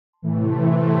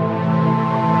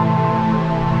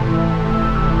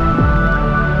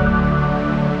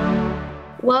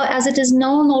as it is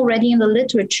known already in the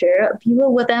literature,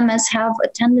 people with MS have a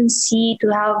tendency to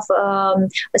have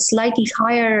a slightly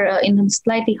higher, in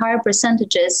slightly higher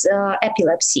percentages,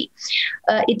 epilepsy.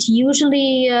 It's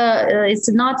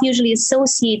not usually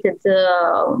associated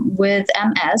with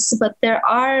MS, but there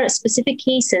are specific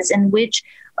cases in which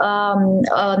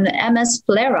an MS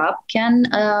flare-up can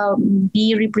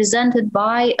be represented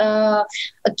by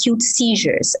acute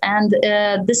seizures. And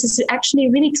this is actually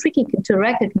really tricky to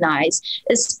recognize,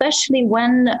 especially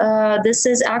when this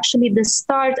is actually the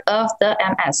start of the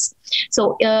MS.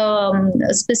 So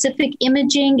specific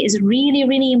imaging is really,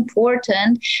 really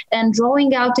important, and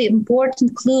drawing out the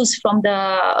important clues from the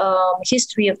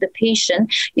history of the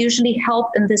patient usually help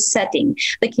in this setting.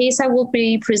 The case I will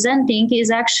be presenting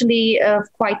is actually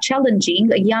quite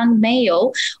challenging, a young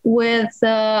male with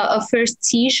a first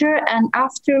seizure and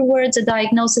afterwards a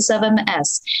diagnosis of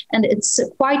MS. And it's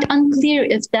quite unclear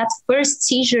if that first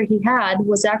seizure he had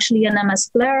was actually an MS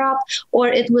flare-up or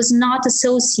it was not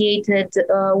associated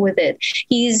with it.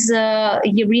 He's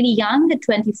really young, a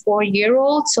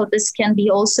 24-year-old, so this can be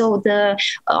also the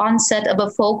onset of a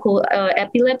focal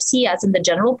epilepsy, as in the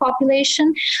general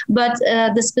population. But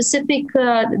the specific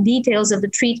details of the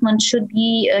treatment should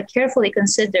be carefully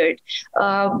considered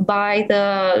by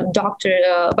the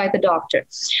doctor.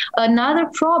 Another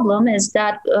problem is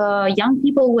that young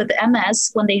people with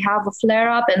MS, when they have a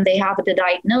flare-up and they have the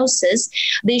diagnosis,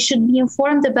 they should be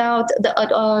informed about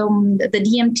the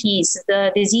DMTs,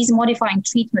 the disease-modifying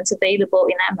treatments available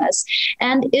in MS,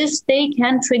 and if they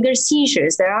can trigger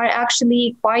seizures. There are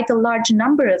actually quite a large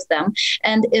number of them,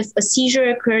 and if a seizure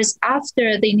occurs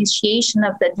after the initiation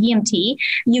of the DMT,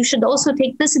 you should also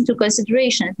take this into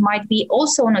consideration. It might be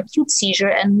also an acute seizure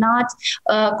and not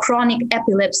a chronic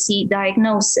epilepsy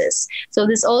diagnosis. So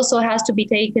this also has to be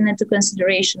taken into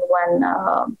consideration when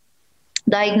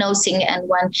diagnosing and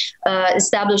when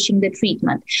establishing the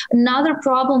treatment. Another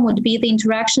problem would be the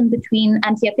interaction between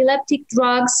anti-epileptic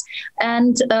drugs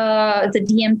and the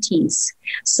DMTs.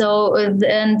 So,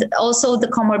 and also the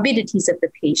comorbidities of the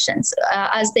patients.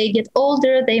 As they get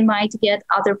older, they might get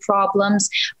other problems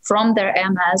from their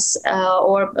MS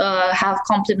or have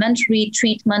complementary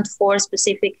treatment for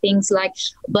specific things like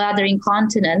bladder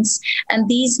incontinence. And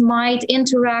these might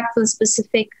interact with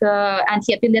specific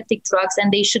anti-epileptic drugs,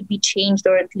 and they should be changed,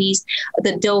 or at least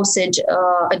the dosage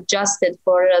adjusted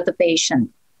for the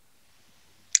patient.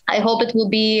 I hope it will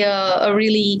be a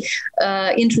really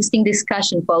interesting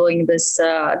discussion following this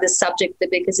subject,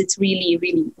 because it's really,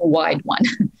 really a wide one.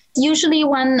 Usually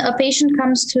when a patient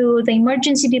comes to the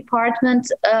emergency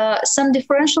department, some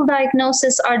differential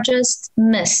diagnoses are just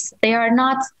missed. They are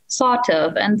not thought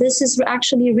of, and this is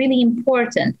actually really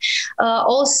important.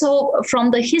 Also,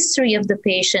 from the history of the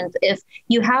patient, if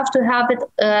you have to have it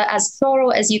as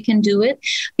thorough as you can do it,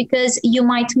 because you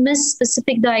might miss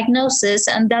specific diagnosis,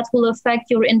 and that will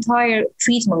affect your entire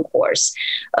treatment course.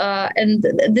 And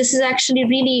this is actually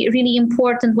really, really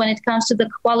important when it comes to the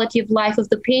quality of life of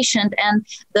the patient and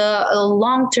the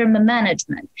long-term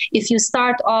management. If you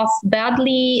start off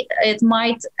badly, it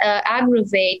might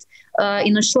aggravate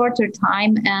in a shorter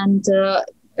time, and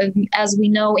as we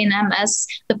know in MS,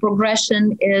 the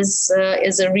progression is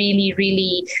a really,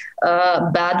 really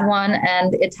bad one,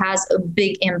 and it has a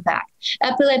big impact.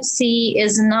 Epilepsy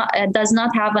does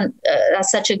not have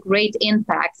such a great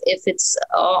impact if it's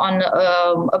on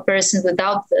a person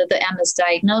without the MS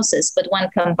diagnosis, but when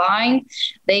combined,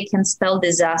 they can spell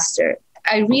disaster.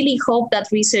 I really hope that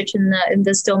research in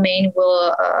this domain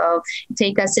will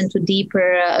take us into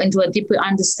a deeper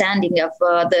understanding of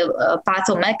the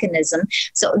pathomechanism.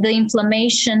 So the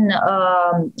inflammation,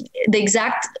 the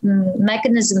exact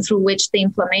mechanism through which the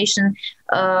inflammation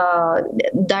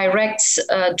directs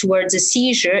towards a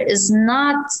seizure is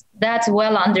not that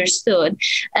well understood.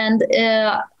 And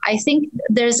I think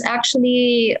there's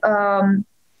actually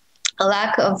a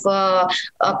lack of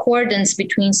accordance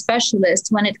between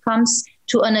specialists when it comes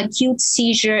to an acute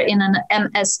seizure in an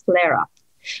MS flare-up.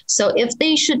 So if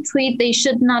they should treat, they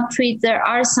should not treat. There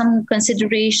are some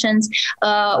considerations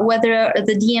whether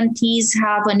the DMTs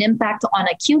have an impact on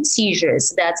acute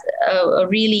seizures. That's a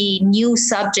really new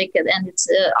subject, and it's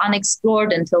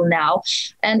unexplored until now.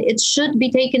 And it should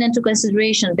be taken into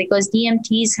consideration because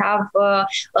DMTs have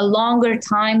a longer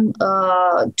time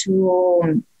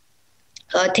to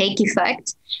take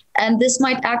effect. And this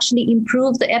might actually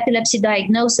improve the epilepsy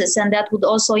diagnosis, and that would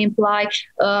also imply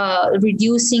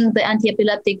reducing the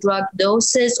anti-epileptic drug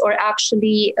doses or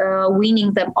actually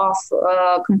weaning them off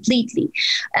completely.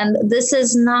 And this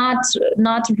is not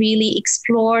really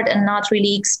explored and not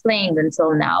really explained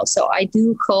until now. So I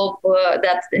do hope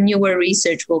that newer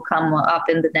research will come up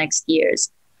in the next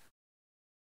years.